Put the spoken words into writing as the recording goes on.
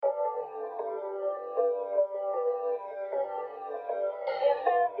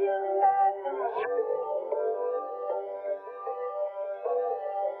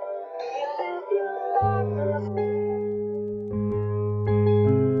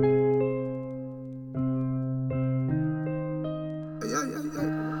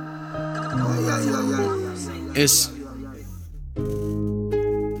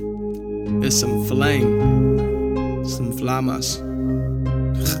It's some flame, some flamas.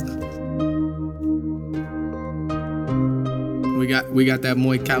 We got that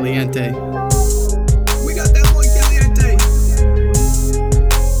muy caliente. We got that muy caliente.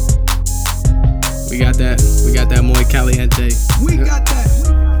 We got that muy caliente. We got that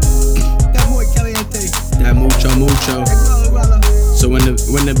muy caliente. That mucho. So when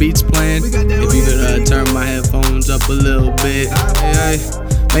the beat's playing, if you could turn my headphones up a little bit, hey,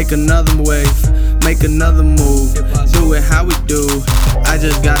 make another wave, make another move, do it how we do. I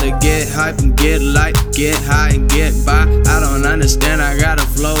just gotta get hype and get light, get high and get by. I don't understand, I gotta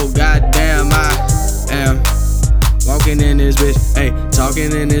flow, goddamn I am walking in this bitch, hey,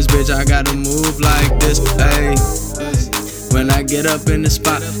 talking in this bitch. I gotta move like this, hey. When I get up in the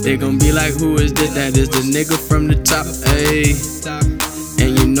spot, they gon' be like, who is this? That is the nigga from the top, ayy.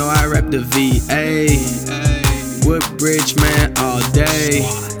 And you know I rap the VA. Woodbridge, man, all day.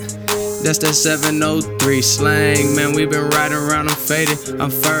 That's that 703 slang, man. We been riding around, I'm faded. I'm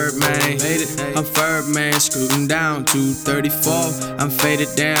Ferb, man. Scooting down 234. I'm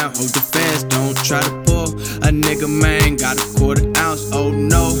faded down. Hope the feds don't try to pull a nigga, man. Got a quarter ounce, oh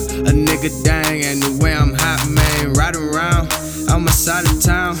no. A nigga dang, and the way I'm hot, man. Riding around on my side of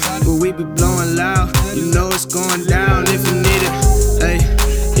town, but we be blowing loud. You know it's going down if you need it. Hey,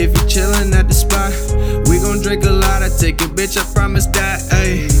 if you chillin' at the spot, we gon' drink a lot. I take your bitch, I promise that.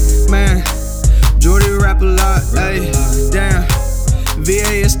 Hey, man, JordeeRapAlot. Hey, damn,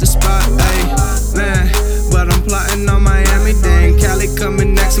 VA is the spot. Hey, man, but I'm plotting on Miami. Dang, Cali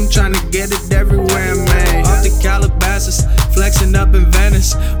coming next. I'm tryna get it everywhere, man. Off the Calabasas, flexing up in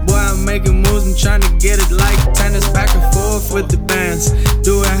Venice. Boy, I'm making moves. I'm tryna get it like tennis, back and forth with the bands.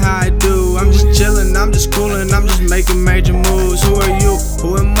 Do it how I do. I'm just chillin', I'm just coolin', I'm just making major moves. Who are you?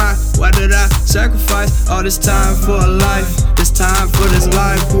 Who am I? Why did I sacrifice all this time for a life? This time for this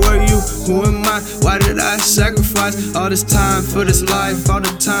life. Who are you? Who am I? Why did I sacrifice all this time for this life? All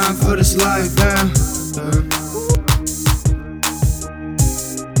the time for this life, damn.